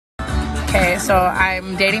Okay, so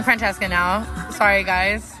I'm dating Francesca now. Sorry,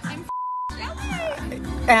 guys.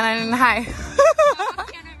 And hi.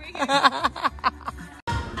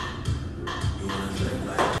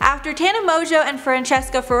 After Tana Mongeau and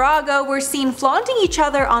Francesca Farago were seen flaunting each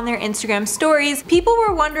other on their Instagram stories, people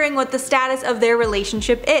were wondering what the status of their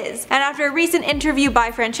relationship is. And after a recent interview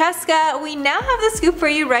by Francesca, we now have the scoop for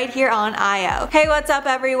you right here on IO. Hey, what's up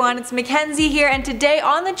everyone? It's Mackenzie here, and today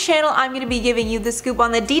on the channel I'm going to be giving you the scoop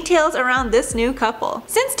on the details around this new couple.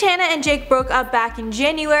 Since Tana and Jake broke up back in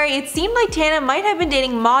January, it seemed like Tana might have been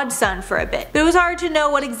dating Mod's son for a bit. But it was hard to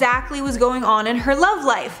know what exactly was going on in her love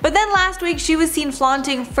life. But then last week she was seen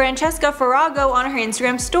flaunting Francesca Farago on her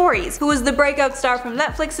Instagram stories, who was the breakout star from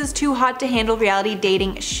Netflix's Too Hot to Handle reality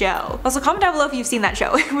dating show. Also, comment down below if you've seen that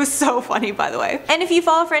show. It was so funny, by the way. And if you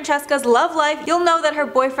follow Francesca's love life, you'll know that her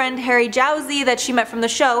boyfriend Harry Jowsey, that she met from the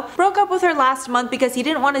show, broke up with her last month because he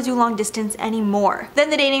didn't want to do long distance anymore. Then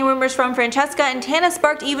the dating rumors from Francesca and Tana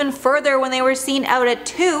sparked even further when they were seen out at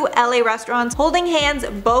 2 LA restaurants holding hands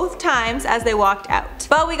both times as they walked out.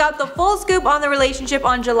 But we got the full scoop on the relationship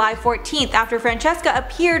on July 14th after Francesca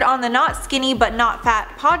appeared on the Not Skinny But Not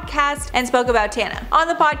Fat podcast and spoke about Tana. On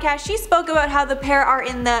the podcast, she spoke about how the pair are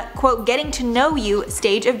in the, quote, getting to know you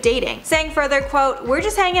stage of dating, saying further, quote, we're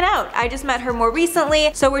just hanging out. I just met her more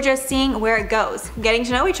recently, so we're just seeing where it goes, getting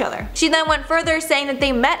to know each other. She then went further, saying that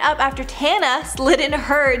they met up after Tana slid into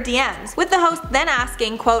her DMs, with the host then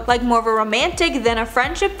asking, quote, like more of a romantic than a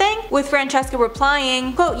friendship thing, with Francesca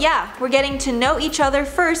replying, quote, yeah, we're getting to know each other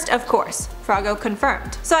first, of course. Farago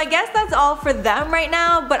confirmed. So I guess that's all for them right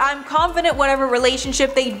now, but I'm confident whatever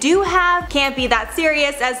relationship they do have can't be that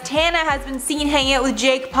serious, as Tana has been seen hanging out with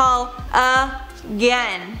Jake Paul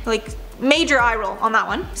again. Like, major eye roll on that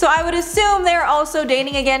one. So I would assume they're also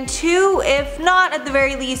dating again too, if not at the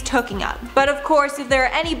very least hooking up. But of course, if there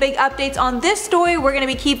are any big updates on this story, we're going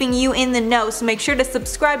to be keeping you in the know, so make sure to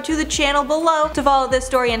subscribe to the channel below to follow this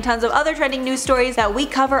story and tons of other trending news stories that we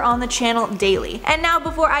cover on the channel daily. And now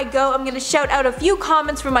before I go, I'm going to shout out a few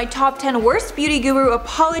comments from my top 10 worst beauty guru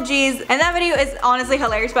apologies, and that video is honestly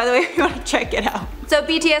hilarious, by the way, if you want to check it out. So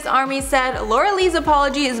BTS Army said, Laura Lee's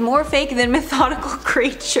apology is more fake than mythological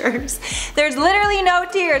creatures. There's literally no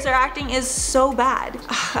tears, her acting is so bad.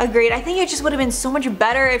 Agreed, I think it just would have been so much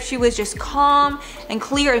better if she was just calm and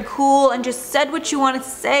clear and cool and just said what you wanted to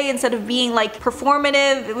say instead of being like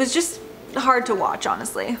performative. It was just hard to watch,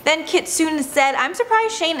 honestly. Then Kitsune said, I'm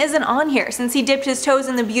surprised Shane isn't on here since he dipped his toes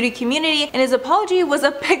in the beauty community and his apology was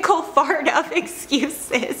a pickle fart of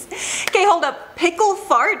excuses. Okay, hold up. Pickle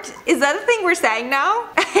fart? Is that a thing we're saying now?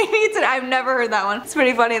 I've never heard that one. It's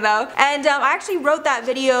pretty funny though. And I actually wrote that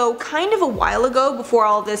video kind of a while ago before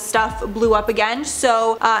all this stuff blew up again.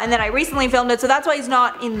 So, and then I recently filmed it, so that's why he's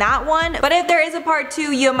not in that one. But if there is a part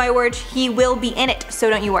 2, you have my word, he will be in it, so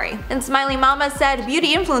don't you worry. And Smiley Mama said,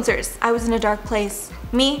 beauty influencers. I was in a dark place.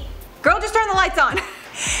 Me? Girl, just turn the lights on.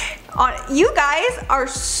 You guys are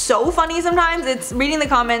so funny sometimes. It's reading the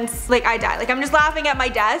comments, like I die. Like I'm just laughing at my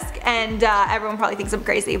desk and everyone probably thinks I'm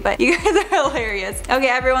crazy, but you guys are hilarious. Okay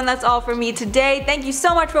everyone, that's all for me today. Thank you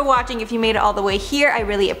so much for watching. If you made it all the way here, I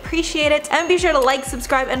really appreciate it. And be sure to like,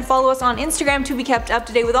 subscribe, and follow us on Instagram to be kept up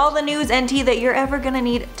to date with all the news and tea that you're ever gonna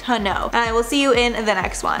need to know. And I will see you in the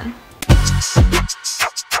next one.